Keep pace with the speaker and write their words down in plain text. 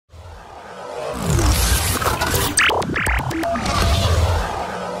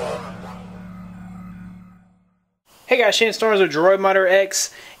Hey guys, Shane Storms with Droid Modder X,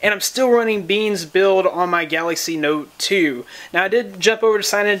 and I'm still running Beans Build on my Galaxy Note 2. Now I did jump over to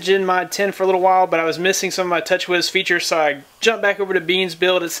CyanogenMod Mod 10 for a little while, but I was missing some of my TouchWiz features, so I jumped back over to Beans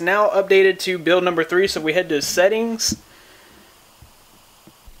Build. It's now updated to build number 3, so we head to Settings,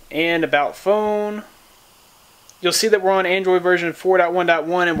 and About Phone. You'll see that we're on Android version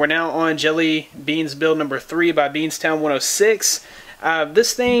 4.1.1, and we're now on Jelly Beans Build number 3 by Beanstown 106.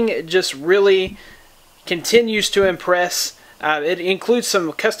 This thing just really continues to impress. It includes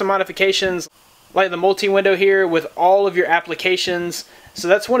some custom modifications like the multi-window here with all of your applications. So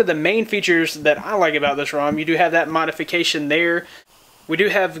that's one of the main features that I like about this ROM. You do have that modification there. We do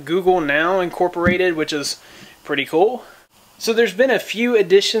have Google Now incorporated, which is pretty cool. So there's been a few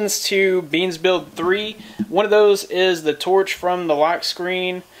additions to Beans Build 3. One of those is the torch from the lock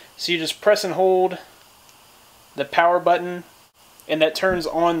screen. So you just press and hold the power button and that turns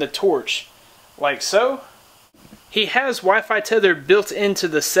on the torch, like so. He has Wi-Fi Tether built into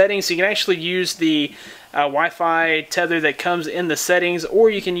the settings, so you can actually use the Wi-Fi Tether that comes in the settings, or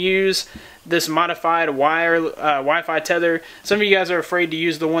you can use this modified Wi-Fi Tether. Some of you guys are afraid to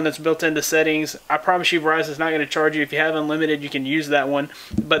use the one that's built into settings. I promise you Verizon's not going to charge you. If you have unlimited, you can use that one.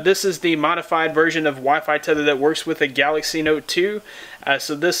 But this is the modified version of Wi-Fi Tether that works with the Galaxy Note 2.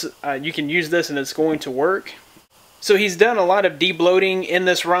 So this you can use this and it's going to work. So he's done a lot of debloating in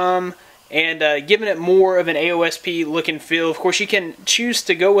this ROM and giving it more of an AOSP look and feel. Of course, you can choose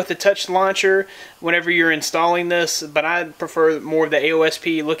to go with the touch launcher whenever you're installing this, but I prefer more of the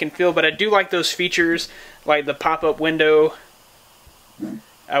AOSP look and feel. But I do like those features like the pop-up window,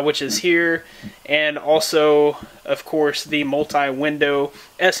 which is here, and also, of course, the multi-window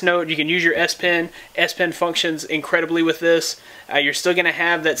S-Note. You can use your S Pen. S Pen functions incredibly with this. You're still going to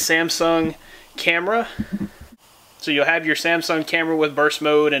have that Samsung camera. So you'll have your Samsung camera with burst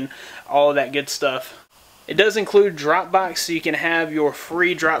mode and all of that good stuff. It does include Dropbox, so you can have your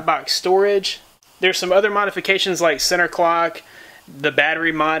free Dropbox storage. There's some other modifications like center clock. The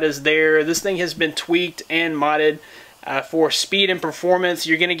battery mod is there. This thing has been tweaked and modded for speed and performance.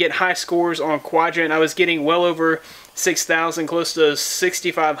 You're going to get high scores on Quadrant. I was getting well over 6,000, close to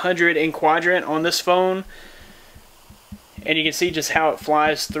 6,500 in Quadrant on this phone. And you can see just how it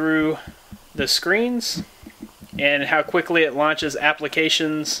flies through the screens and how quickly it launches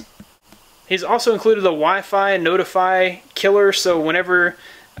applications. He's also included the Wi-Fi Notify Killer, so whenever,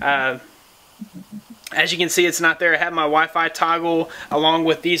 as you can see, it's not there. I have my Wi-Fi toggle along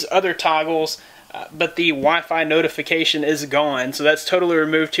with these other toggles, but the Wi-Fi notification is gone, so that's totally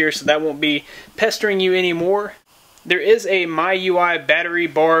removed here, so that won't be pestering you anymore. There is a MyUI battery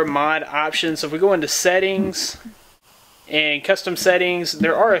bar mod option, so if we go into Settings and Custom Settings,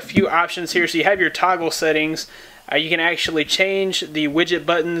 there are a few options here. So you have your toggle settings. You can actually change the widget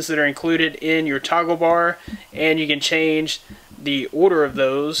buttons that are included in your toggle bar, and you can change the order of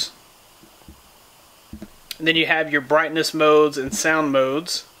those. And then you have your brightness modes and sound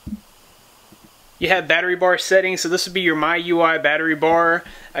modes. You have battery bar settings, so this would be your MyUI battery bar.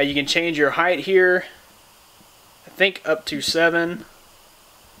 You can change your height here, I think up to 7.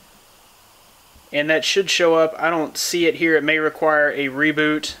 And that should show up. I don't see it here. It may require a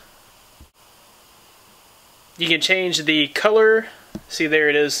reboot. You can change the color. See, there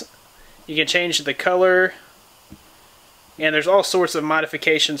it is. You can change the color. And there's all sorts of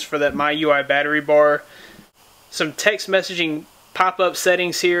modifications for that MyUI battery bar. Some text messaging pop-up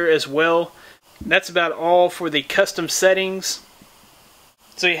settings here as well. That's about all for the custom settings.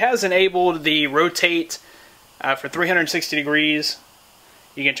 So he has enabled the rotate for 360 degrees.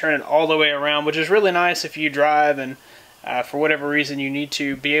 You can turn it all the way around, which is really nice if you drive and for whatever reason you need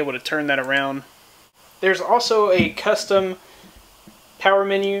to be able to turn that around. There's also a custom power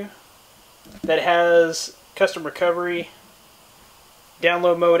menu that has custom recovery,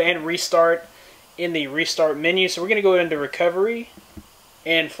 download mode, and restart in the restart menu. So we're going to go into recovery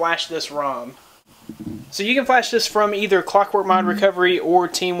and flash this ROM. So you can flash this from either Clockwork Mod Recovery or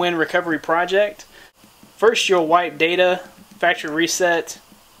TeamWin Recovery Project. First you'll wipe data, factory reset.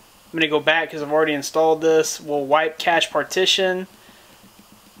 I'm going to go back because I've already installed this. We'll wipe cache partition.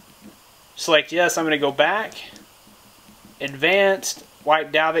 Select yes, I'm going to go back. Advanced,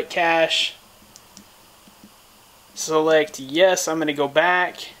 wipe Dalvik cache. Select yes, I'm going to go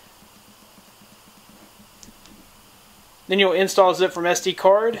back. Then you'll install zip from SD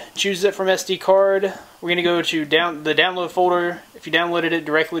card. Choose zip from SD card. We're going to go to the download folder. If you downloaded it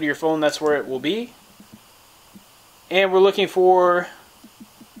directly to your phone, that's where it will be. And we're looking for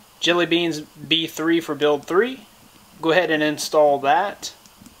Jelly Beans B3 for build 3. Go ahead and install that.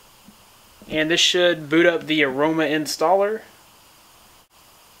 And this should boot up the Aroma installer.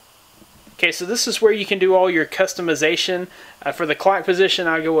 Okay, so this is where you can do all your customization. For the clock position,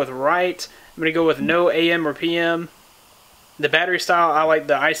 I'll go with right. I'm going to go with no AM or PM. The battery style, I like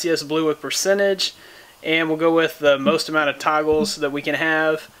the ICS blue with percentage. And we'll go with the most amount of toggles that we can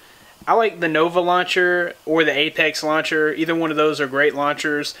have. I like the Nova launcher or the Apex launcher. Either one of those are great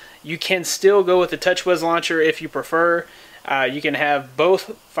launchers. You can still go with the TouchWiz launcher if you prefer. You can have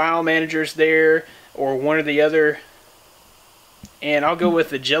both file managers there or one or the other. And I'll go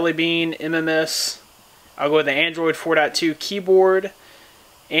with the Jelly Bean MMS. I'll go with the Android 4.2 keyboard.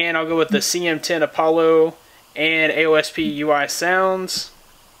 And I'll go with the CM10 Apollo and AOSP UI sounds.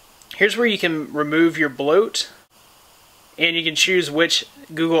 Here's where you can remove your bloat. And you can choose which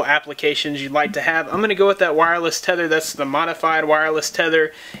Google applications you'd like to have. I'm going to go with that wireless tether. That's the modified wireless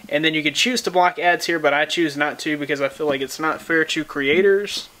tether. And then you can choose to block ads here, but I choose not to because I feel like it's not fair to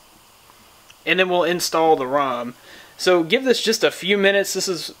creators. And then we'll install the ROM. So give this just a few minutes. This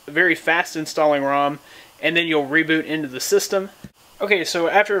is very fast installing ROM. And then you'll reboot into the system. Okay, so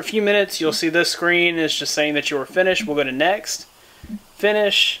after a few minutes, you'll see this screen is just saying that you are finished. We'll go to next.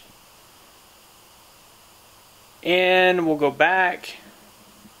 Finish. And we'll go back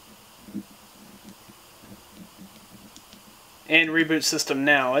and reboot system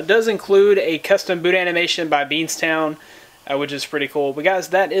now. It does include a custom boot animation by Beanstown, which is pretty cool. But guys,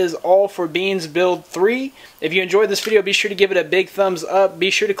 that is all for Beans Build 3. If you enjoyed this video, be sure to give it a big thumbs up.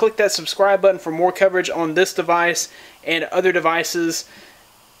 Be sure to click that subscribe button for more coverage on this device and other devices.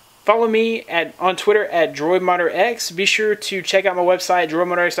 Follow me on Twitter at DroidModderX. Be sure to check out my website,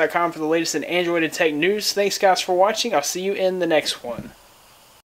 droidmodderx.com, for the latest in Android and tech news. Thanks, guys, for watching. I'll see you in the next one.